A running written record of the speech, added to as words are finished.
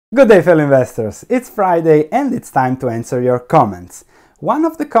Good day, fellow investors. It's Friday and it's time to answer your comments. One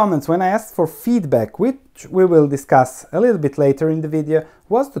of the comments when I asked for feedback, which we will discuss a little bit later in the video,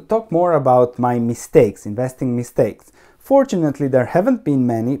 was to talk more about my mistakes, investing mistakes. Fortunately, there haven't been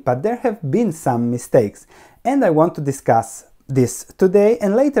many, but there have been some mistakes. And I want to discuss this today,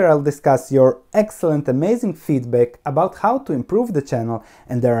 and later I'll discuss your excellent, amazing feedback about how to improve the channel,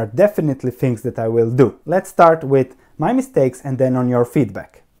 and there are definitely things that I will do. Let's start with my mistakes and then on your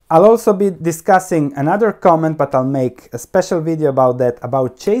feedback. I'll also be discussing another comment, but I'll make a special video about that,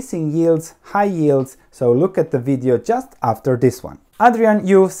 about chasing yields, high yields, so look at the video just after this one. Adrian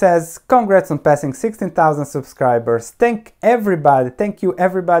Yu says, congrats on passing 16,000 subscribers. Thank you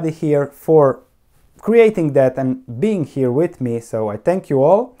everybody here for creating that and being here with me, so I thank you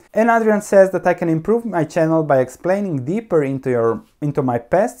all. And Adrian says that I can improve my channel by explaining deeper into my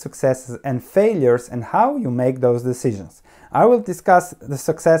past successes and failures and how you make those decisions. I will discuss the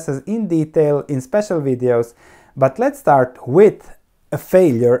successes in detail in special videos, but let's start with a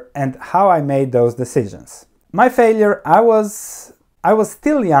failure and how I made those decisions. My failure, I was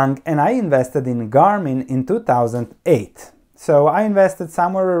still young and I invested in Garmin in 2008. So I invested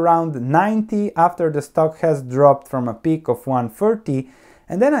somewhere around 90 after the stock has dropped from a peak of 130,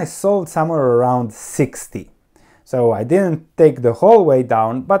 and then I sold somewhere around 60. So I didn't take the whole way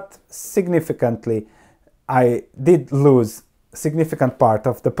down, but significantly I did lose a significant part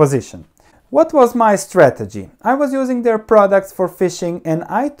of the position. What was my strategy? I was using their products for fishing and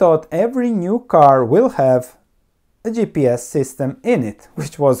I thought every new car will have a GPS system in it,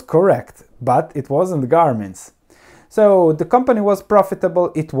 which was correct, but it wasn't Garmin's. So the company was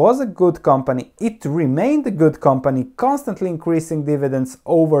profitable, it was a good company, it remained a good company, constantly increasing dividends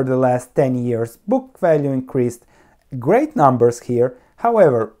over the last 10 years, book value increased, great numbers here.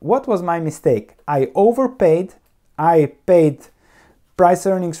 However, what was my mistake? I overpaid. I paid price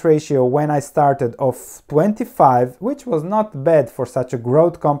earnings ratio when I started of 25, which was not bad for such a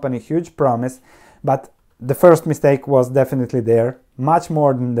growth company, huge promise, but the first mistake was definitely there, much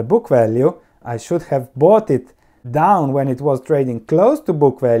more than the book value. I should have bought it down when it was trading close to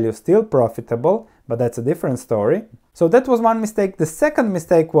book value, still profitable, but that's a different story. So that was one mistake. The second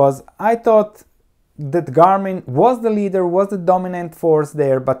mistake was I thought that Garmin was the leader, was the dominant force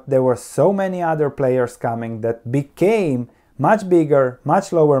there, but there were so many other players coming that became much bigger,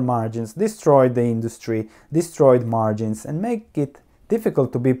 much lower margins, destroyed the industry, destroyed margins, and make it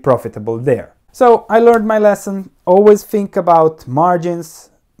difficult to be profitable there. So I learned my lesson, always think about margins,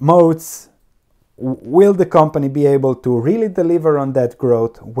 moats. Will the company be able to really deliver on that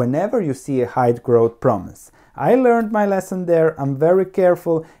growth whenever you see a high growth promise? I learned my lesson there. I'm very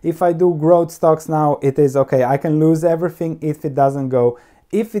careful. If I do growth stocks now, it is okay. I can lose everything if it doesn't go.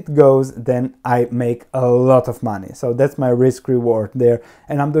 If it goes, then I make a lot of money. So that's my risk reward there.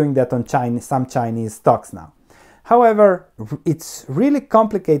 And I'm doing that on some Chinese stocks now. However, it's really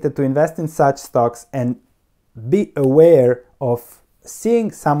complicated to invest in such stocks and be aware of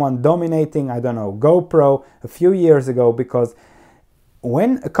seeing someone dominating, I don't know, GoPro a few years ago, because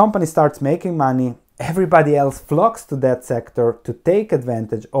when a company starts making money, everybody else flocks to that sector to take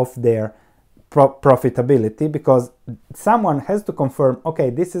advantage of their profitability, because someone has to confirm,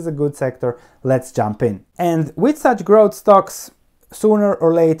 okay, this is a good sector, let's jump in. And with such growth stocks, sooner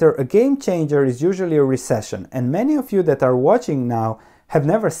or later, a game changer is usually a recession. And many of you that are watching now have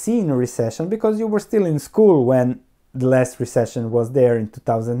never seen a recession because you were still in school when the last recession was there in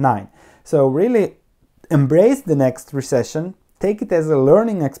 2009. So really embrace the next recession, take it as a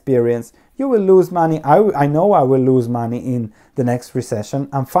learning experience. You will lose money. I know I will lose money in the next recession.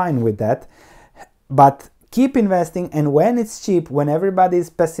 I'm fine with that. But keep investing, and when it's cheap, when everybody is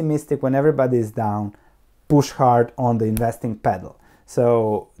pessimistic, when everybody is down, push hard on the investing pedal.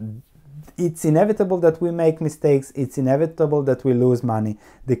 So it's inevitable that we make mistakes, it's inevitable that we lose money.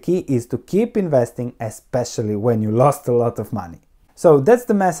 The key is to keep investing, especially when you lost a lot of money. So that's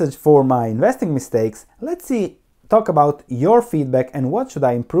the message for my investing mistakes. Let's talk about your feedback and what should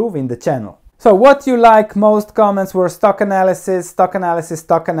I improve in the channel. So what you like most comments were stock analysis,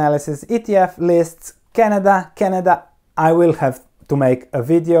 ETF lists, Canada. I will have to make a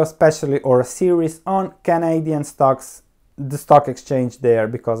video especially or a series on Canadian stocks, the stock exchange there,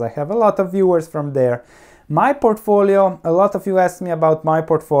 because I have a lot of viewers from there. My portfolio, a lot of you asked me about my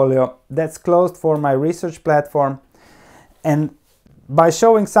portfolio. That's closed for my research platform, and by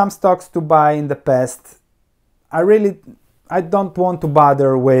showing some stocks to buy in the past, I don't want to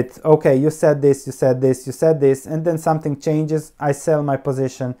bother with, okay, you said this, and then something changes, I sell my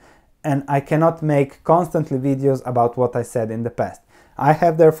position, and I cannot make constantly videos about what I said in the past. I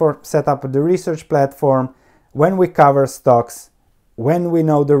have therefore set up the research platform. When we cover stocks, when we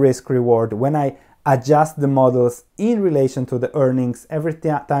know the risk reward, when I adjust the models in relation to the earnings. Every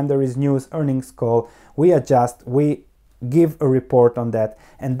time there is news, earnings call, we adjust, we give a report on that,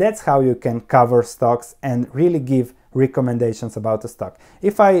 and that's how you can cover stocks and really give recommendations about the stock.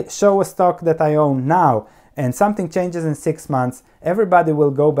 If I show a stock that I own now and something changes in 6 months, everybody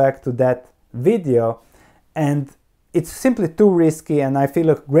will go back to that video, and it's simply too risky, and I feel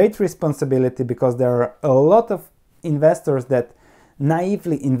a great responsibility because there are a lot of investors that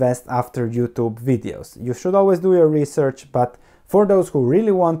naively invest after YouTube videos. You should always do your research, but for those who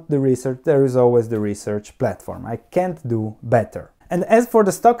really want the research, there is always the research platform. I can't do better. And as for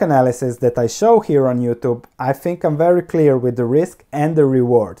the stock analysis that I show here on YouTube, I think I'm very clear with the risk and the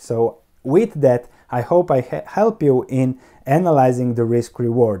reward. So with that, I hope I help you in analyzing the risk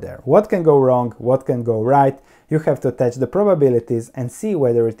reward there. What can go wrong? What can go right? You have to attach the probabilities and see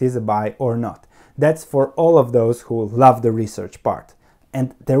whether it is a buy or not. That's for all of those who love the research part.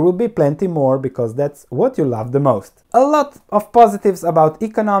 And there will be plenty more because that's what you love the most. A lot of positives about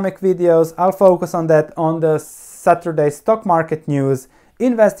economic videos. I'll focus on that on the Saturday stock market news,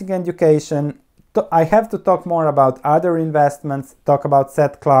 investing education. I have to talk more about other investments, talk about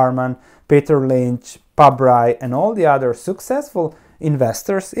Seth Klarman, Peter Lynch, Pabrai, and all the other successful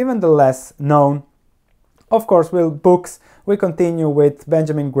investors, even the less known. Of course, we continue with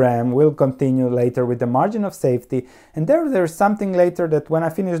Benjamin Graham, we'll continue later with The Margin of Safety, and there's something later that when I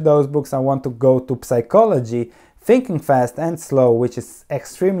finish those books I want to go to psychology, thinking fast and slow, which is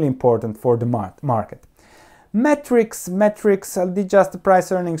extremely important for the market. Metrics, I did just the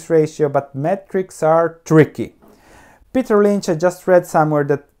price-earnings ratio, but metrics are tricky. Peter Lynch, I just read somewhere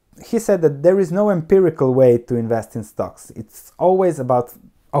that he said that there is no empirical way to invest in stocks. It's always about,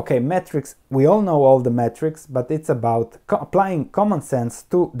 okay, metrics, we all know all the metrics, but it's about applying common sense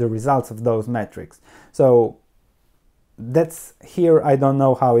to the results of those metrics. So that's here, I don't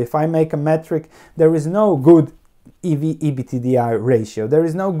know how. If I make a metric, there is no good EV/EBITDA ratio, there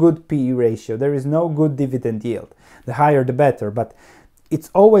is no good PE ratio, there is no good dividend yield. The higher the better, but it's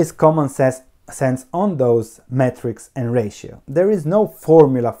always common sense on those metrics and ratio. There is no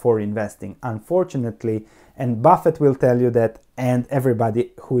formula for investing, unfortunately, and Buffett will tell you that, and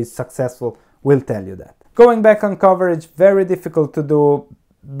everybody who is successful will tell you that. Going back on coverage, very difficult to do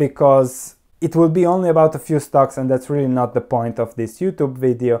because it will be only about a few stocks, and that's really not the point of this YouTube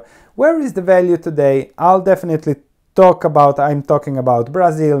video. Where is the value today? I'll definitely I'm talking about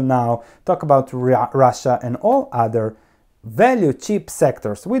Brazil now, talk about Russia and all other value cheap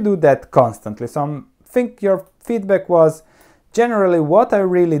sectors. We do that constantly. So I think your feedback was generally what I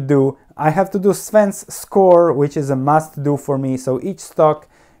really do. I have to do Sven's score, which is a must do for me. So each stock,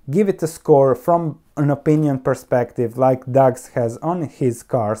 give it a score from an opinion perspective like Doug's has on his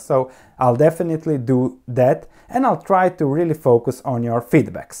car. So I'll definitely do that, and I'll try to really focus on your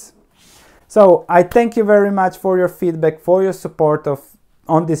feedbacks. So I thank you very much for your feedback, for your support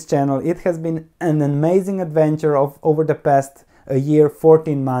on this channel. It has been an amazing adventure over the past a year,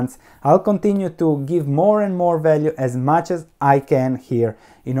 14 months. I'll continue to give more and more value as much as I can here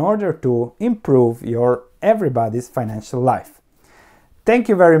in order to improve everybody's financial life. Thank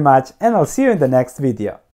you very much, and I'll see you in the next video.